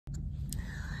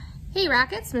Hey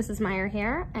Rockets, Mrs. Meyer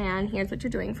here, and here's what you're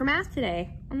doing for math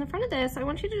today. On the front of this, I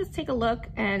want you to just take a look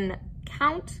and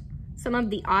count some of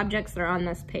the objects that are on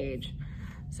this page.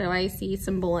 So I see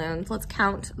some balloons. Let's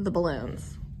count the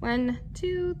balloons. 1,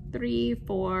 2, 3,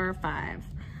 4, 5.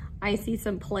 I see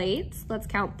some plates. Let's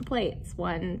count the plates.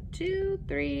 1, 2,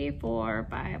 3, 4,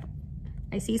 5.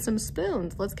 I see some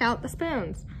spoons. Let's count the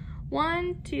spoons.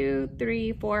 1, 2,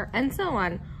 3, 4, and so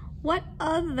on. What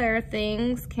other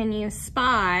things can you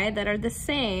spy that are the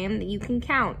same that you can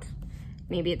count?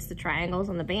 Maybe it's the triangles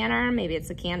on the banner, maybe it's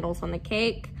the candles on the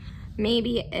cake,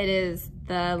 maybe it is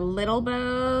the little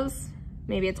bows,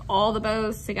 maybe it's all the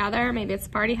bows together, maybe it's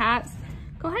party hats.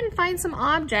 Go ahead and find some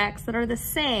objects that are the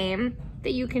same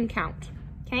that you can count,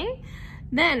 okay?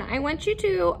 Then I want you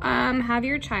to have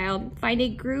your child find a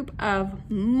group of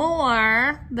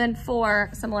more than 4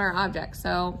 similar objects.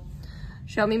 So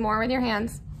show me more with your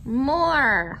hands.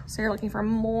 More. So you're looking for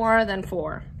more than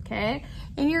 4, okay?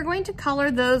 And you're going to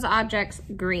color those objects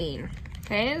green,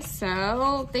 okay?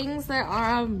 So things that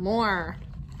are more,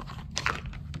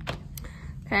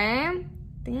 okay?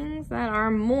 Things that are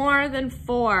more than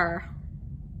 4,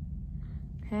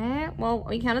 okay? Well,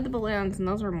 we counted the balloons and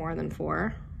those were more than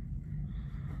 4.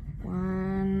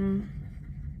 1,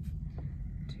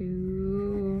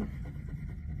 2,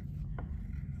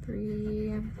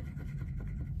 3,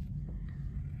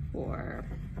 4,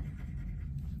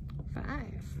 5.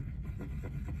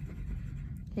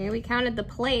 Okay, we counted the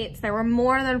plates. There were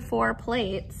more than 4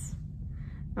 plates.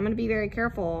 I'm gonna be very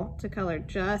careful to color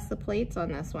just the plates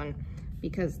on this one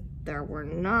because there were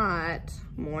not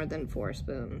more than 4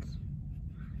 spoons.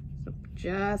 So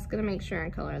just gonna make sure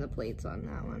and color the plates on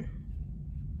that one.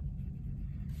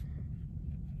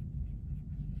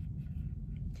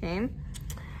 Okay.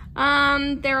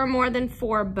 There were more than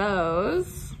 4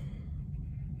 bows.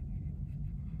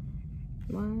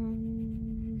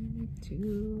 1,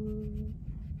 2,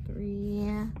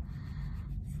 3,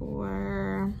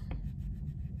 4,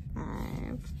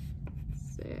 5,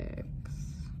 6,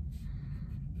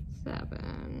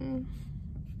 7,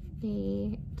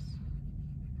 8.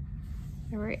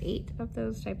 There were 8 of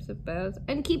those types of bows,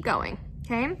 and keep going,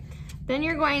 okay? Then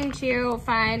you're going to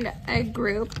find a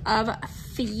group of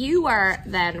fewer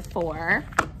than 4.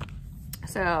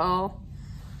 So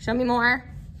show me more,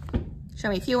 show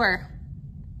me fewer.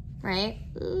 Right?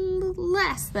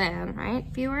 Less than,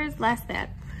 right? Fewer is less than.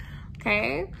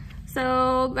 Okay,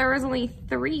 so there was only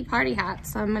 3 party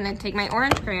hats. So I'm gonna take my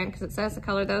orange crayon because it says to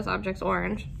color those objects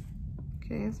orange.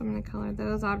 Okay, so I'm gonna color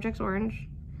those objects orange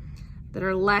that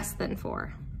are less than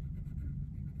 4.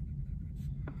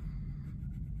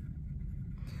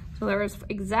 So there was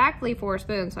exactly 4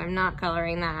 spoons, so I'm not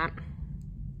coloring that.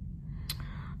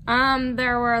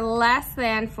 There were less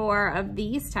than 4 of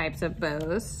these types of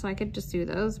bows, so I could just do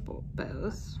those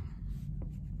bows.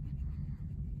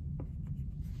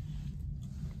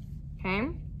 Okay.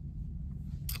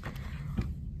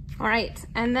 All right,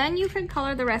 and then you can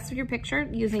color the rest of your picture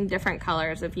using different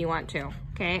colors if you want to,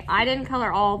 okay? I didn't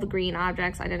color all the green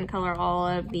objects. I didn't color all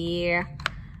of the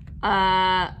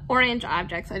orange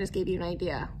objects. I just gave you an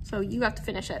idea. So you have to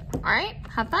finish it, all right?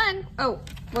 Have fun. Oh,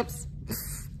 whoops.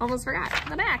 Almost forgot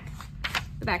the back.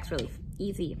 The back's really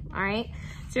easy, all right?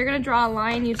 So you're gonna draw a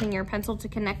line using your pencil to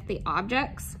connect the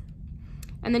objects,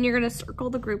 and then you're gonna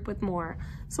circle the group with more.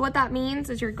 So what that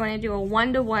means is you're going to do a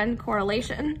 1-to-1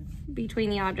 correlation between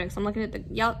the objects. I'm looking at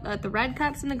the red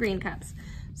cups and the green cups.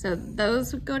 So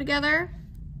those go together.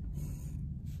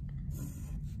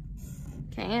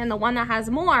 Okay, and the one that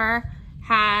has more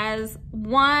has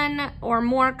 1 or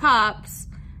more cups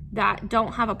that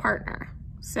don't have a partner.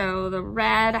 So the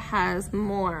red has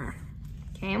more.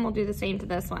 Okay, and we'll do the same to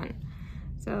this one.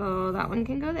 So that one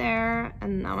can go there,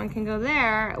 and that one can go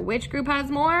there. Which group has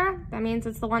more? That means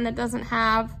it's the one that doesn't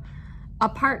have a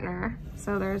partner.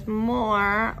 So there's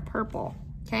more purple,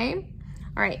 okay?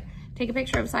 All right, take a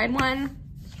picture of side 1,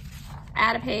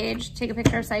 add a page, take a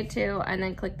picture of side 2, and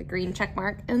then click the green check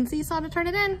mark and seesaw to turn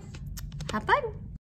it in. Have fun.